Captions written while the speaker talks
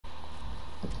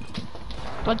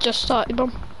I just started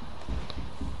one.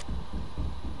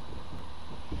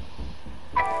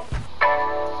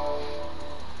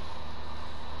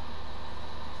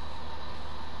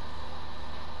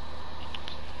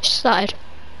 Started.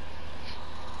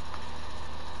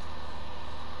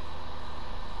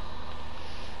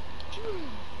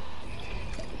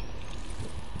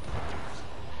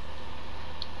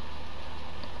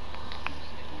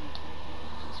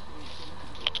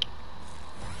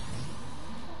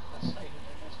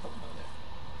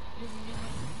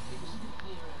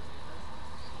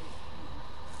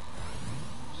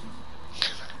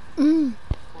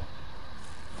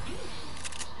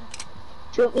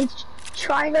 Do you want me to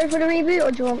try and go for the reboot,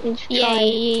 or do you want me to try?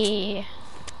 Yeah.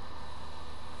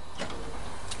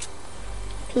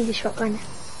 Piece of shotgun.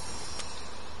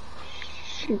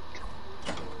 Shoot.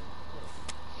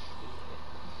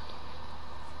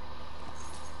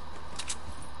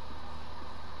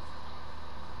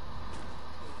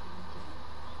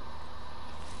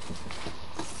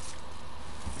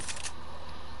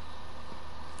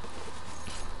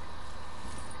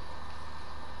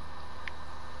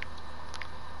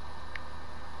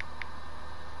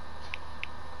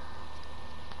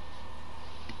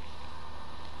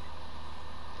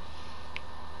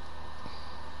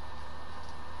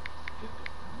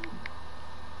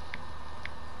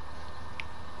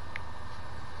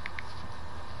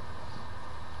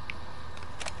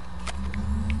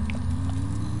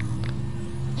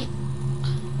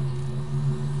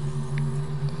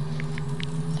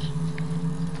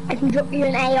 I can drop you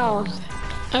an AR.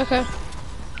 Okay.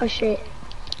 Oh shit.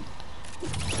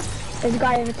 There's a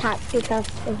guy with a tack, be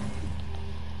careful.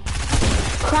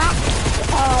 Crap!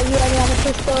 Oh, you only have a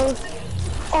pistol.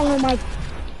 Oh my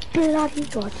bloody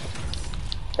god.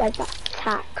 Where's that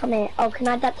tack? Come here. Oh, can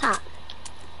I have that tack?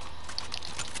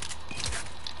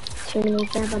 Too many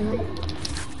there, by the way.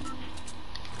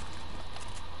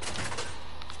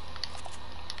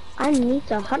 I need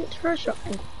to hunt for a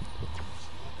shotgun.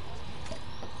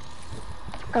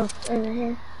 Oh, over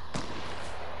here.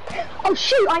 Oh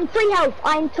shoot, I'm 3 health.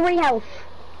 I'm 3 health.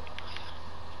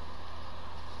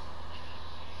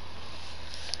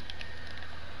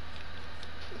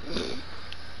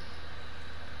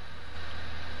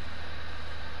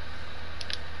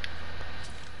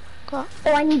 Got.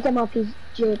 Oh, I need them RPG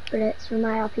bullets for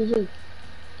my RPG.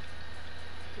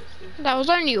 That was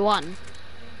only one.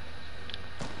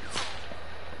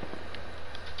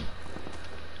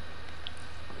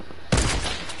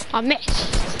 I missed.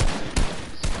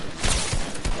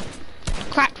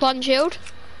 Cracked one shield.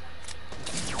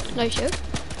 No shield.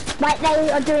 Right,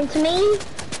 they are doing to me.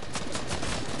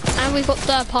 And we've got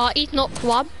third party, knocked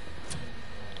one.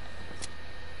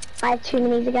 I have 2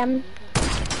 minis again.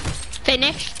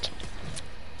 Finished.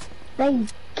 They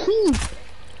keep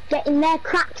getting their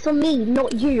cracks on me,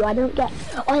 not you. I don't get.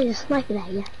 Oh, there's a sniper there,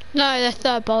 yeah. No, the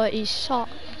third party's shot.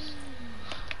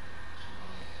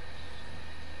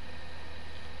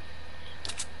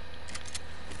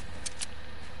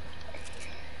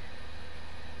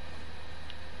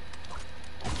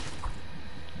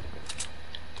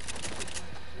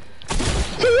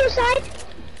 To your side.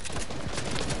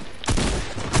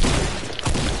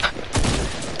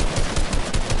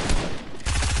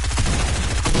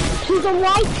 Who's on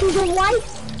white? Who's on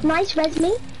white? Nice, res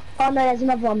me. Oh no, there's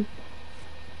another one.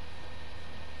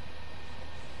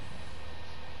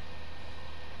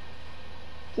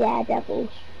 Daredevil.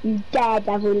 You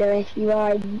daredevil, Lewis. You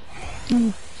are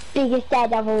the biggest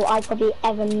daredevil I probably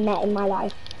ever met in my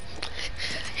life.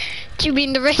 Do you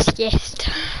mean the riskiest?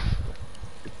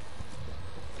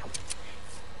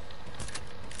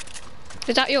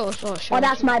 Is that yours? Or Oh,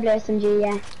 that's my blue SMG,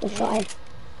 yeah. That's right.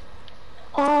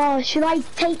 Oh, should I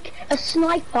take a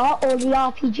sniper or the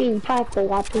RPG, purple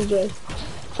RPG?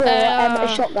 For a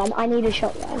shotgun. I need a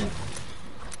shotgun.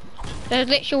 There's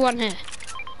literally one here.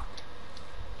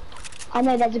 I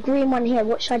know there's a green one here.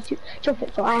 What should I drop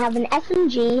it for? I have an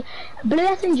SMG, blue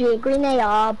SMG, green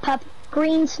AR, purple,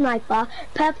 green sniper,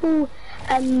 purple,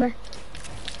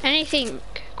 Anything,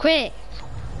 quick.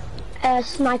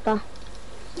 Sniper.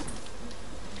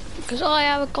 Because I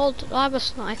have a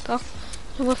sniper,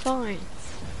 so we're fine.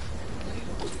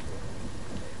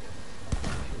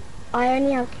 I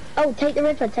only have. Oh, take the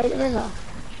river. Take the river.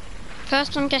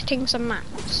 First, I'm getting some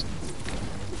mats.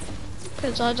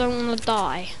 Because I don't want to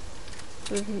die.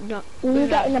 You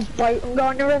get in a boat and go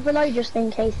on the river though, just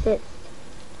in case it's...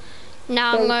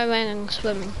 Now I'm going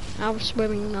swimming. Our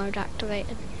swimming mode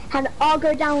activated. And I'll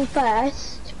go down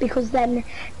first, because then,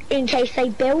 in case they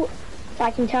built, so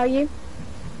I can tell you.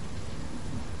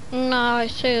 No,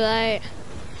 it's too late.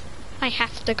 I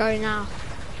have to go now.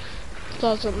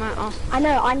 Doesn't matter. I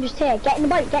know, I'm just here. Get in the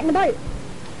boat, get in the boat.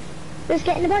 Let's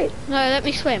get in the boat. No, let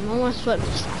me swim. I want to swim.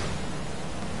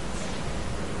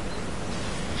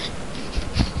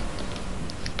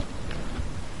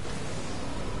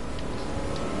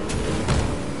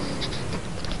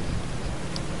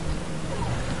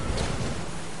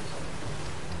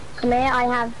 Come here, I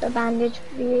have a bandage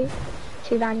for you.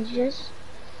 2 bandages.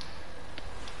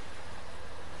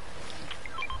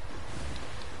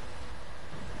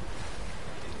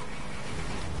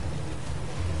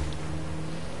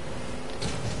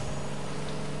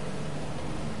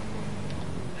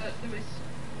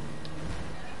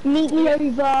 Meet me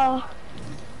over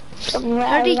somewhere.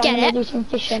 How do you get it? Do some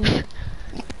fishing.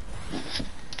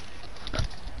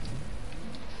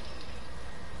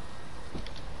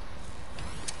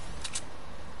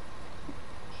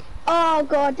 Oh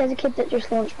god, there's a kid that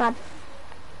just launched pad.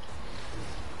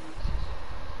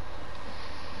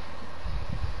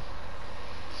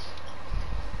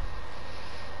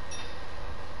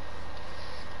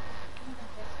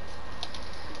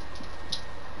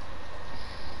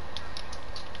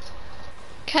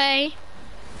 Okay.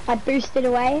 I boosted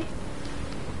away.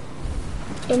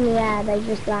 In the air, they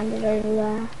just landed over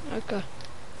there. Okay.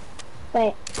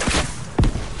 Wait.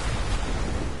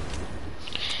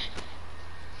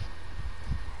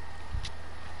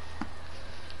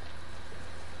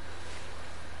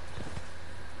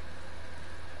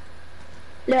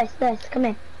 Lewis, come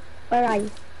here. Where are you?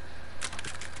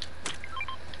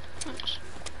 Thanks.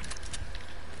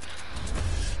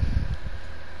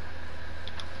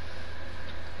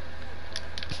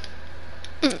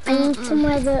 I need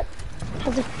somewhere that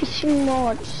has a fishing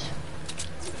rod.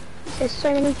 There's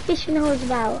so many fishing holes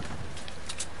about.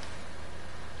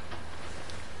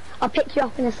 I'll pick you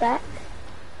up in a sec.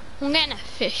 I'm getting a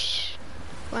fish.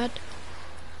 What?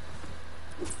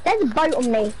 There's a boat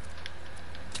on me.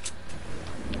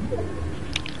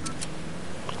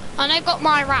 And I got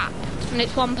my wrap, and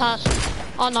it's 1 person.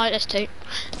 Oh no, there's 2.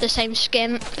 The same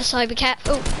skin, so be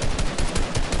careful.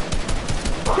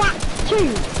 Cracked 2.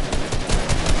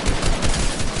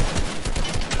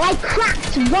 I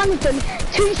cracked one of them.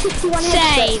 261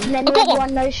 headshots, and then I got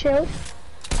one no shield.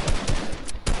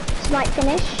 Snipe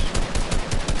finish.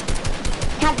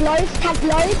 Tag loads, tag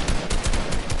loads.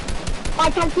 I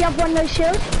tagged the other one no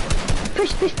shield.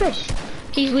 Push, push, push.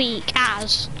 He's weak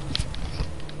as.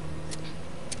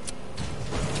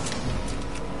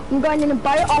 I'm going in a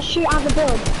boat, I'll shoot out the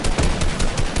build.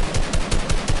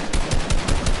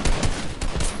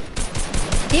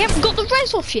 They haven't got the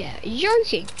res off yet, are you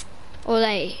joking? Or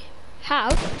they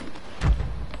have?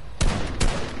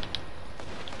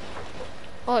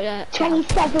 Oh yeah.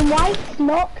 27 whites,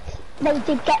 knocked. They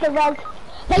did get the res.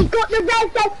 They got the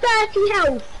res, they're 30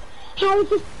 health. How is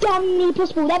this dumbly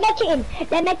possible? They're medkitting,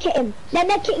 they're medkitting, they're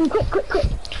medkitting, quick.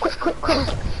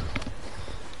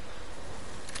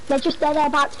 They're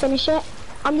about to finish it.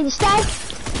 Under the stairs.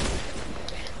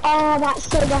 Oh, that's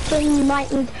so lucky. You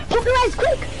might need. Put the res,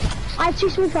 quick! I have 2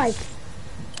 smooth guys.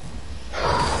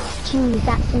 Jeez,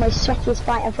 that's the most sweatiest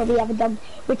fight I've probably ever done.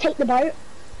 We'll take the boat.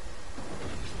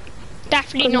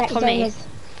 Definitely not for me.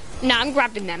 No, I'm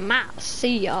grabbing them mats.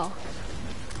 See ya.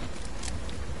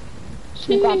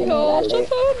 See ya, I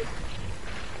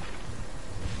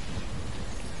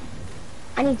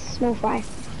need a small fry.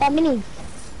 Minis.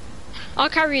 I'll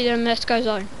carry them, let's go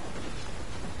zone.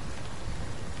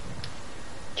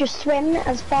 Just swim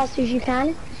as fast as you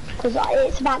can, because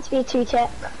it's about to be a 2-tick.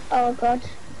 Oh god.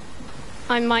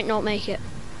 I might not make it.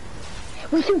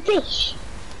 We can fish!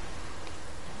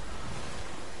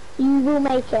 You will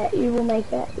make it, you will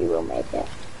make it, you will make it.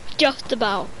 Just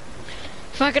about.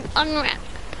 If I can unwrap.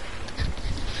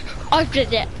 I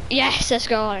did it. Yes, let's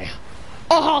go.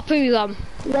 Oh, harpoon them.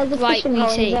 There's a fishing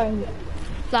hole in the zone.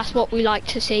 That's what we like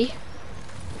to see.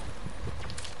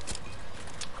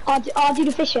 I'll do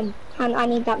the fishing, and I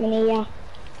need that mini, yeah.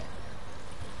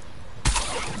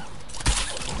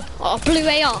 Oh, blue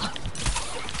AR.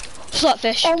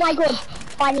 Slutfish. Oh my god,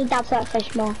 I need that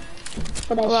slutfish more.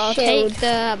 For the Well, I'll shield. take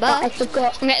the But I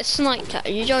forgot. I'm getting sniped at.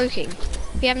 Are you joking?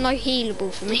 You have no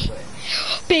healable for me.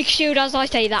 Big shield as I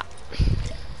say that.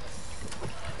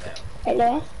 Wait,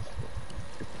 Lewis.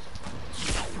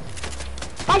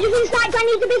 I just been sniped, I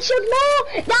need the big shield more!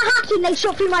 They're hacking, they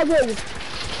shot through my wall.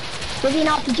 They're being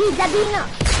RPGs, they're being up.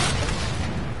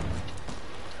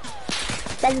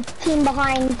 There's a team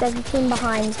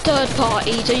behind, Third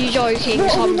parties, are you joking?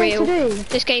 It's what unreal. Are we meant to do?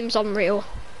 This game's unreal.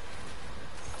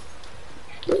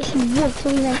 What are we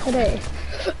meant to do?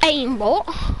 Aimbot?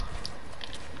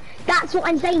 That's what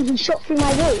I'm saying, he shot through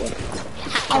my wall.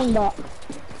 Aimbot.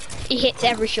 He hits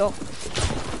every shot.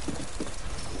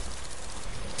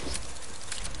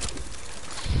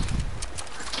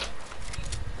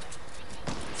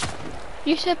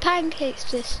 You said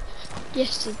pancakes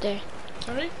yesterday.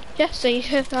 Sorry? Yesterday you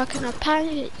said I can have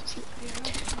pancakes.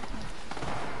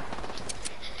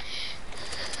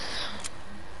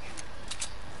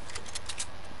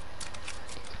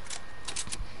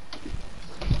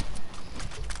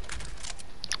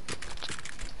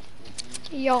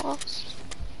 Yes.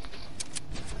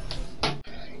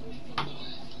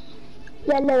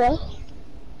 Yeah, Lewis.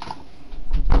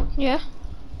 Yeah?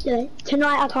 Yeah.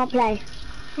 Tonight I can't play.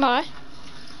 Why?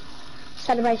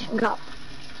 Celebration Cup.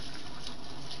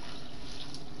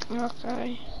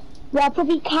 Okay. Well, I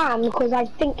probably can because I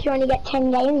think you only get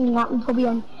 10 games and that will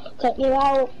probably take me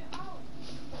about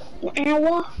an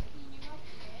hour.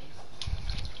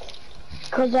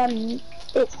 Because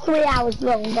it's 3 hours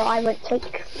long, but I won't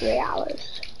take 3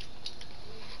 hours.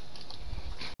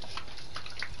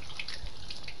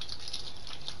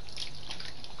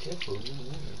 Careful, there's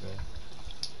water there.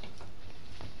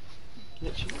 He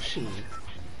actually washing it.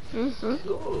 Mm-hmm.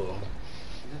 Cool.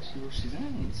 He actually washed his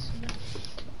hands.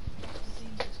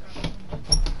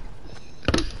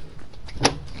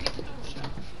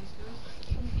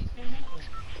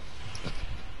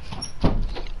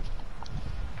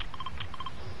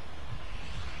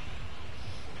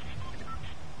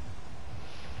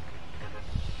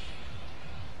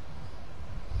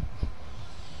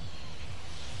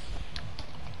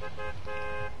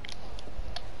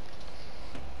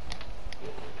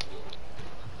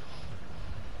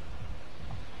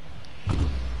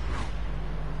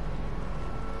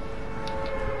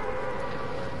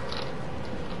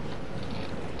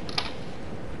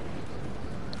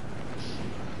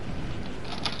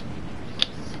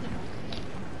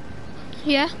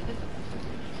 Yeah?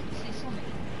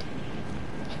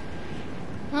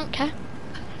 Okay.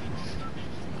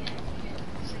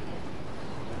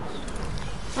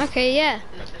 Okay, yeah.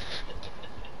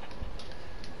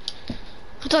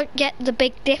 I don't get the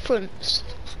big difference.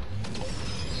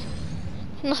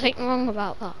 Nothing wrong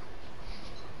about that.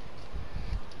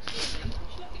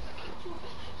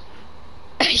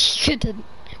 You couldn't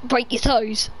break your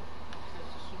toes.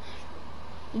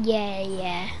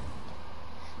 Yeah.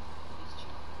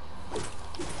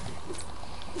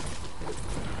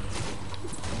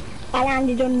 I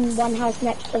landed on one house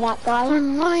next to that guy.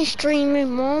 I'm live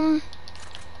streaming, Mom.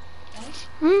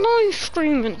 I'm live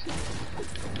streaming.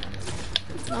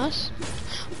 Nice.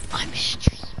 I'm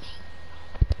streaming.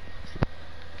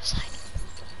 It's like...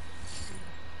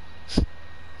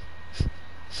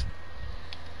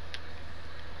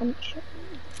 I'm sure.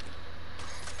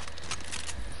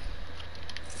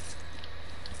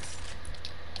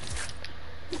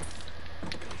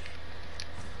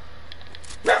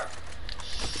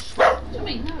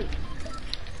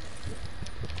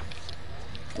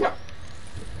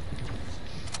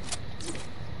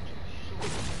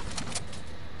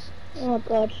 Oh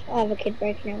god, I have a kid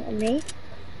breaking out on me.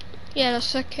 Yeah,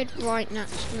 there's a kid right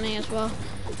next to me as well.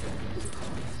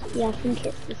 Yeah, I think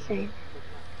it's the same.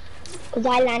 Because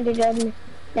I landed on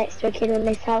next to a kid on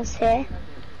this house here.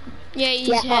 Yeah,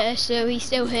 he's here, so he's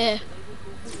still here.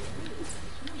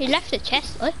 He left the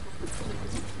chest though.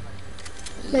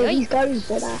 No, he's going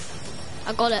for that.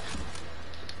 I got it.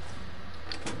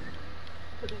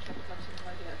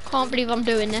 Can't believe I'm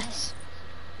doing this.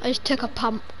 I just took a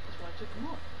pump.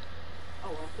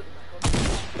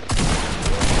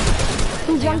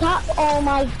 He's one tap. Oh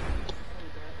my.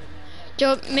 Do you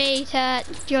want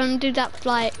to do that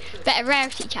like better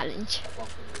rarity challenge?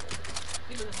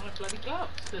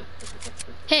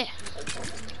 Here.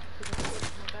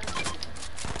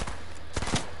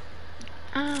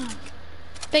 Ah.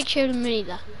 Big shield and me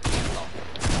there.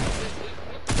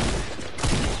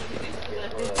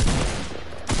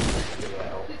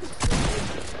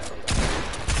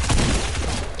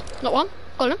 Not one.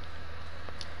 Got him.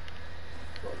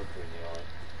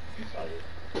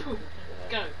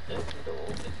 Go. Tell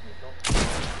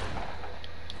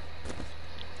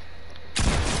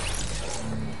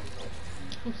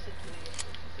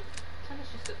us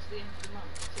you stuck to the end of the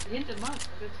month. To the end of the month?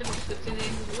 I'm going to tell you stuck to the end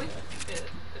of the week.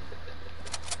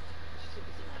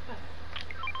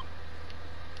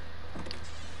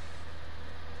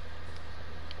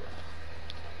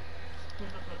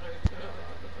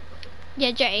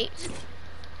 Yeah, Jake.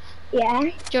 Yeah. Do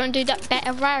you want to do that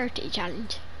better rarity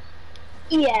challenge?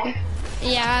 Yeah.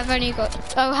 Yeah, I've only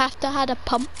got. I'll have to have a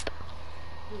pump.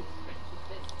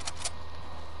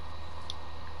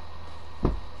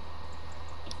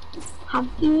 Have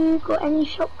you got any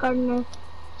shotgun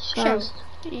shells?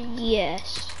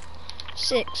 Yes.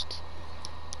 6.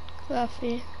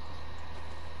 Coffee.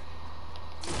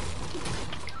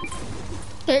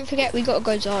 Don't forget we gotta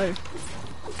go zone.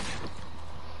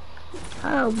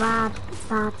 Oh, bad,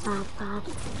 bad, bad, bad.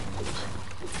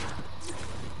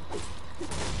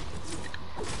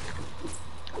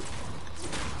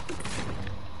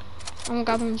 I'm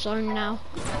grabbing zone now.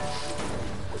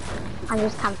 I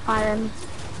just can't fire him.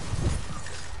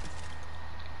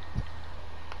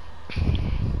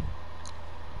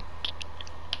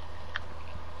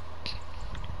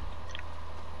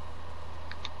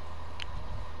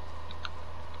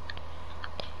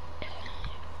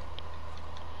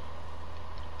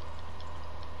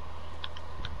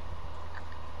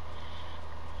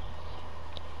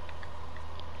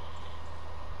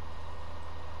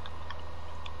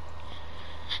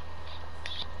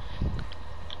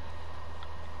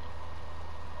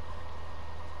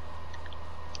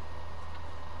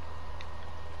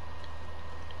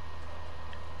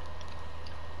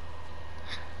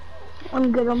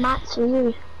 I'm good on mats, are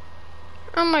you?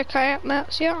 I'm okay at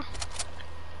mats, yeah.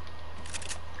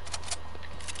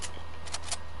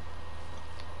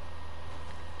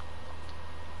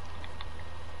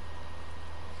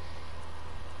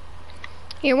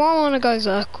 You might want to go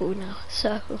circle now.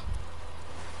 Circle.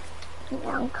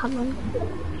 Yeah, I'm coming.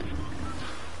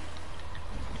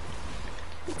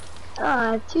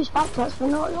 2 spike shots for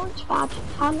not launch pad.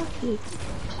 How lucky.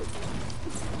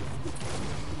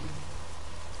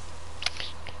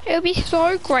 It would be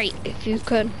so great if you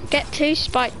could get 2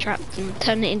 spike traps and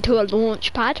turn it into a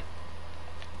launch pad.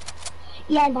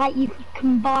 Yeah, like you could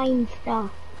combine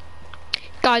stuff.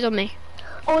 Guys on me.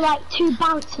 Or like 2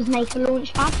 bouncers make a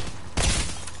launch pad.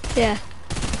 Yeah.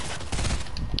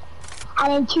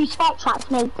 And then 2 spike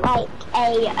traps make like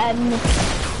a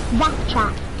rat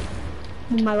trap.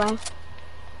 In my way.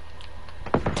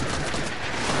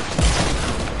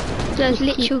 There's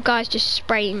literal guys just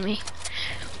spraying me.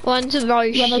 One's a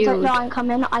rose yeah, they don't shield. know I'm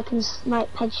coming. I can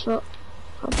snipe headshot.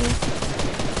 Probably.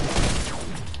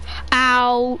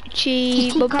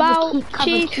 Ouchie,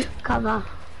 Just keep cover.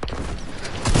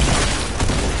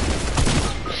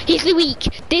 He's weak.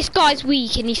 This guy's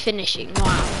weak and he's finishing.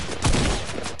 Wow.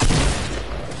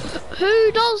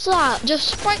 Who does that? Just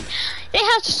spray. They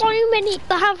have so many.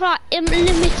 They have like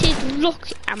unlimited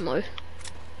rocket ammo.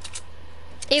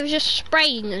 It was just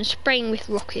spraying and spraying with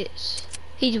rockets.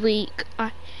 He's weak.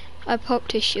 I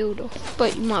popped his shield off,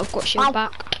 but you might have got shield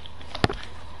back.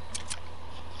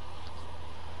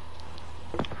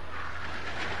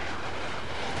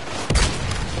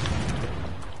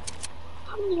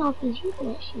 How many RPGs you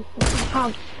can actually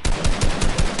have?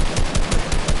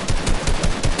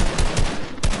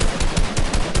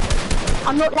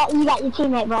 I'm not letting you get your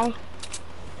teammate, bro.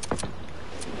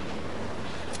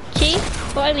 See?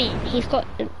 What I mean, he's got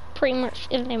pretty much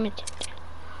unlimited.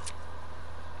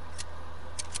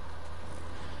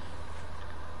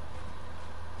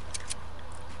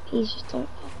 Please just don't.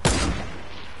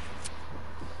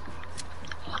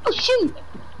 Oh shoot!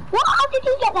 What? How did he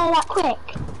get there that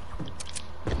quick?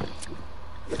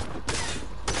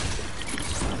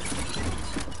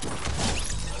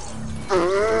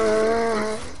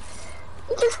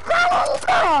 He just fell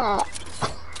over!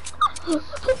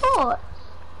 What's he for?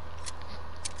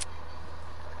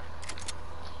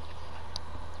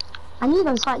 I knew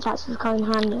those fight chats was going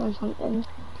handy or something.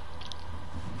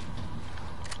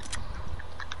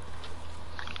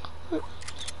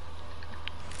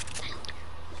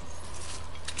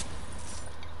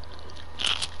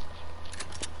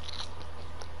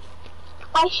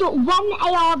 I shot 1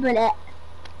 AR bullet.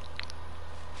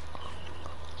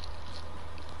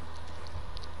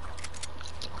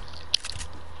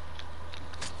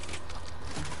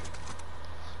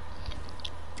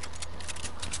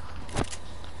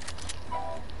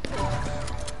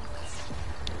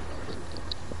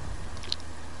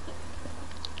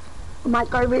 I might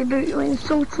go reboot you in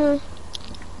salty.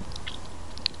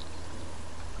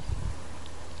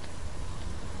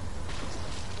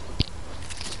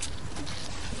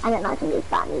 I don't know, I think it's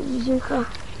bad as Zuka.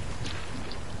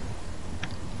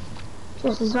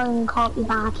 Just the zone can't be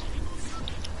bad.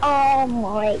 Oh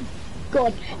my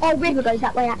god. Oh, river goes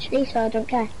that way actually, so I don't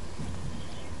care.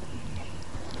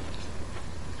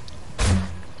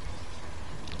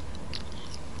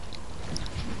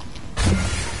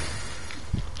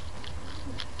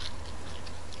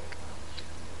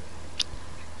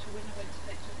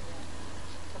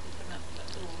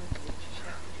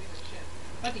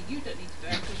 Buddy, you don't need to go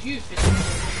because you've been on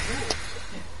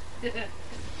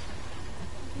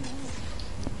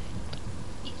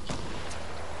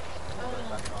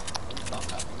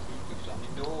the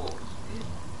door.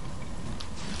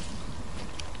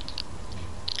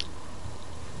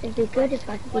 It'd be good if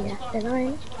I could be left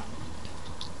alone.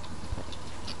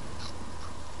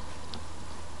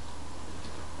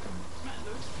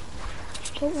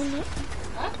 don't want it.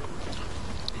 Huh?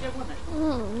 You don't want it?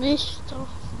 Oh, this stuff.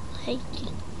 I hate it.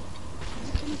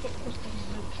 It's only got cross on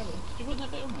no current. Do you want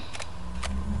that bit on it?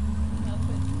 No, that's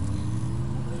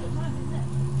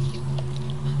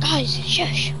it. Guys,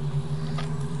 shush.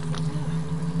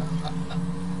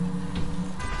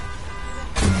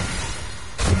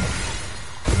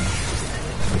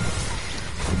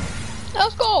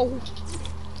 Let's go.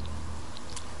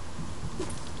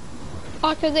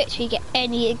 I could literally get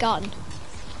any gun.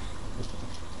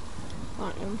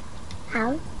 Right then.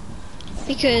 How?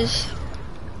 Because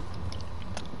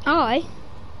I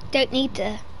don't need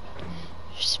to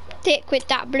stick with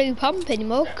that blue pump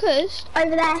anymore because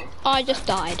Over there. I just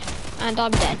died and I'm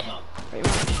dead, pretty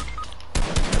much.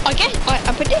 I guess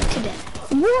I predicted it.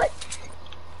 What?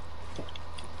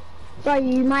 Bro,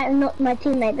 you might have knocked my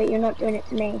teammate, but you're not doing it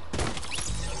to me.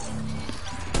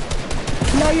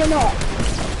 No, you're not.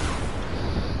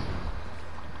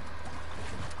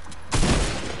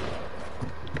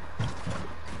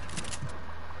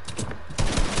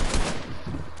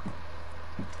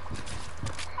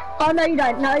 Oh, no you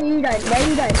don't, no you don't, no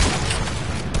you don't.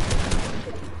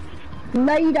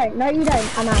 No you don't, no you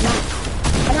don't. I'm out match.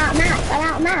 I'm out match, I'm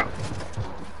out match.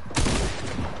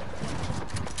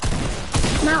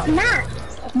 I'm out match.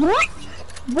 What?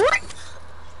 What?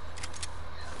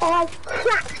 Oh, I've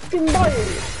cracked them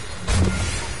both.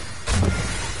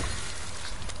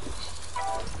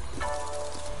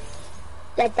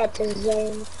 Dead to the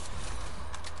zone.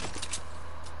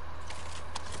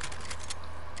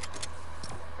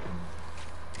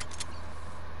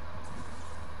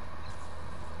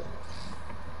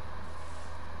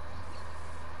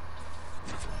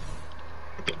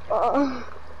 Oh.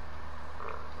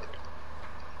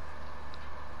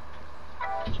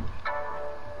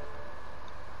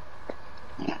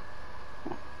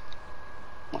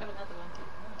 Have another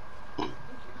one.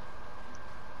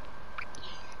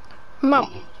 Mum.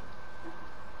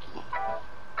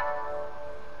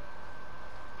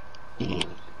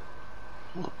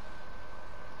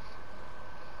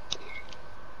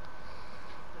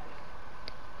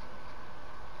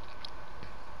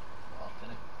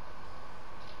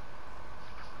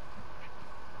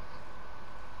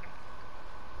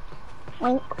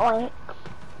 Oink, oink.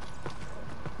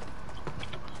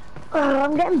 Oh,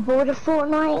 I'm getting bored of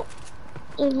Fortnite,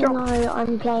 even though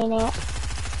I'm playing it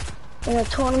in a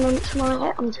tournament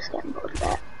tonight. I'm just getting bored of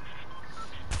it.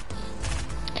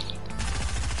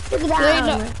 Look at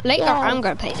that. Later Yeah. I'm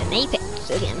gonna play some Apex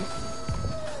again.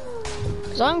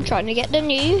 Cause I'm trying to get the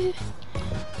new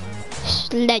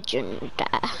legend.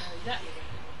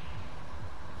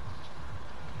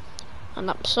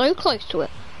 And I'm so close to it.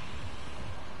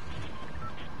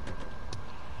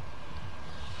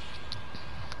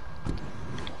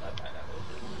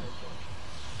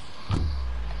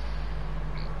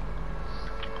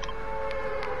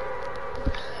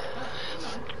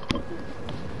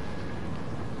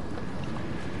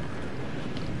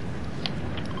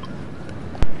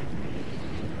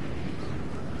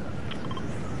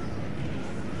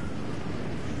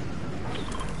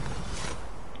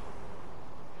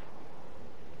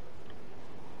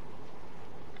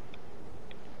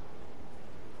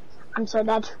 I'm so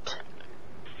dead.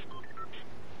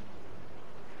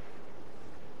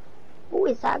 Oh,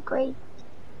 is that great?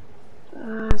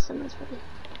 Someone's ready.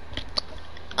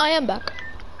 I am back.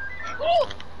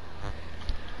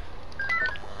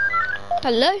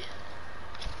 Hello?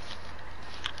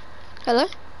 Hello?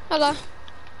 Hello?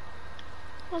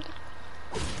 Okay.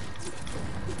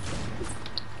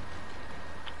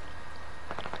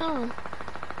 Oh.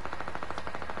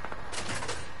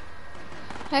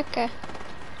 Okay.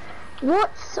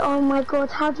 What? Oh my god,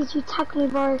 how did you tag me,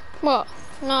 bro? What?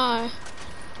 No.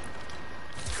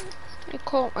 You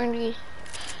can't really.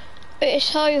 It's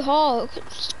so hard.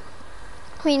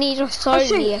 We need a Sony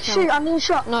shoot, account. shoot, I'm being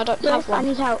shot. No, I don't Yes, have one. I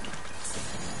need help.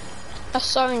 A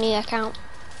Sony account.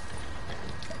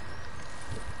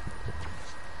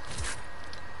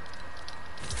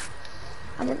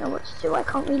 I don't know what to do. I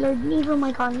can't reload neither of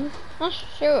my guns. That's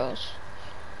yours.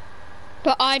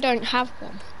 But I don't have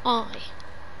one. I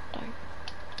don't.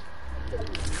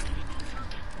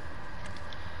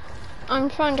 I'm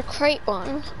trying to create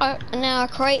one. Now I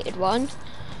created one.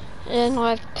 And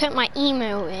I've put my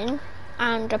email in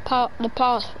and the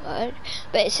password,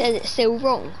 but it says it's still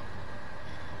wrong.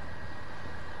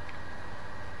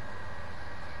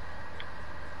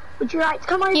 Would you like to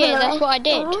come over? Yeah, that's what I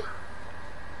did.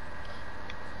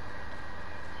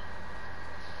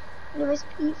 Lewis,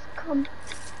 please come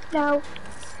now.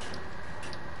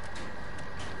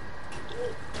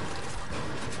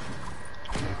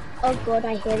 Oh god,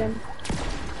 I hear them.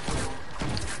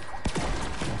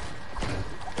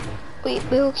 We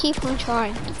will keep on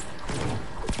trying.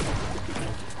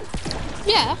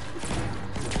 Yeah.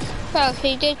 Well,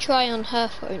 he did try on her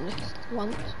phone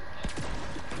once.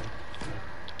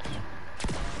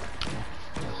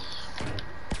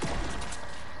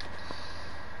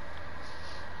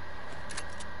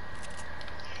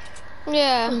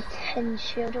 Yeah. I'm 10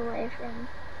 shield away from.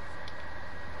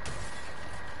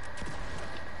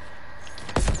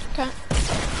 Okay.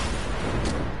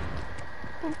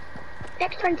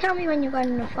 Next time, tell me when you're going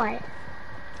in a fight.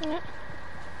 Yeah.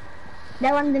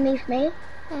 They're underneath me.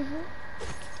 Mhm.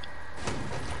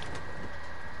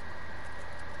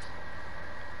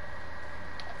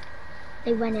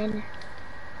 They went in.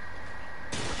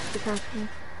 Be careful.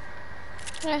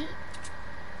 Yeah. Do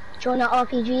you want an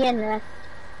RPG in there?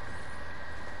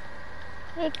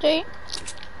 Okay.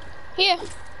 Here.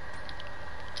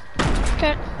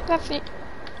 Okay. That's it.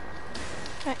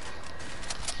 Okay.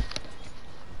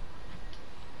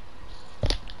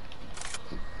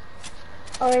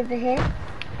 Or over here?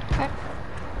 Okay.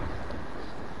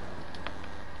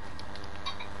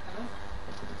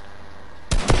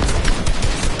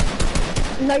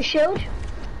 No shield?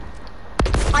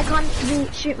 I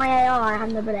can't shoot my AR, I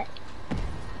have no bullet.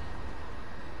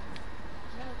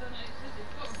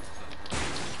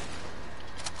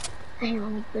 I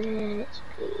want bullets,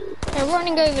 please. They're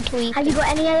running over to Ethan. Have you got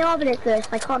any AR bullets, Lewis?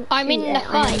 I can't I'm shoot in the it.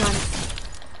 I have fight. none.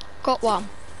 Got one.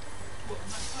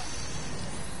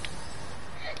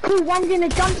 Cool, one's in a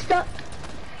dumpster.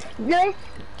 Lewis?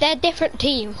 They're a different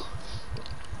team.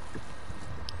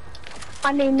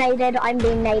 I'm being naded, I'm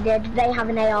being naded. They have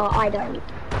an AR, I don't.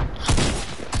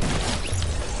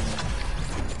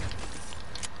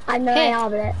 I have no Here. AR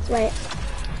bullets, wait.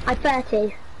 I'm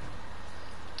 30.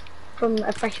 From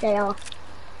a fresh AR.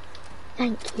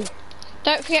 Thank you.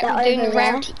 Don't forget They're we're doing over a there.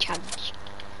 rarity challenge.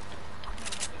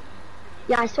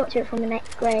 Yeah, I swapped it from the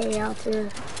next grey AR to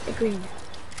the green.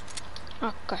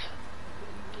 Okay.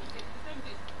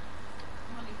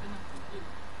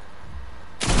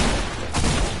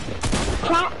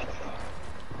 Cracked.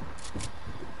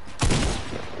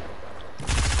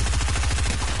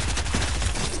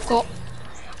 Got.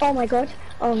 Oh my god.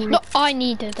 Oh my. No, I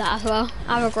needed that as well.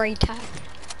 I have a grey tag.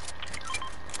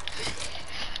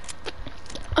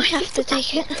 I have to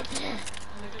take it.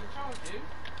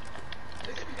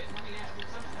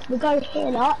 We'll go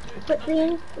heal up quickly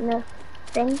in the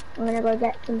thing. I'm gonna go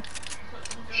get some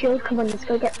shield. Come on, let's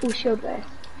go get full shield there.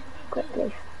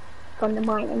 Quickly. From the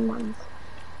mining ones.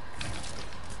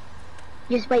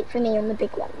 Just wait for me on the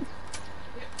big ones.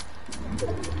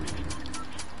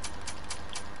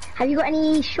 Have you got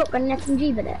any shotgun and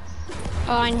SMG bullets?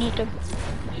 Oh, I need them.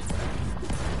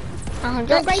 I'm Don't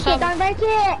gonna break it, some. don't break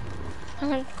it! I'm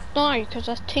gonna die because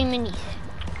there's too many.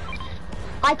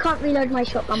 I can't reload my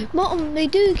shotgun. Mom, they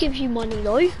do give you money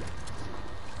though.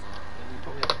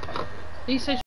 He says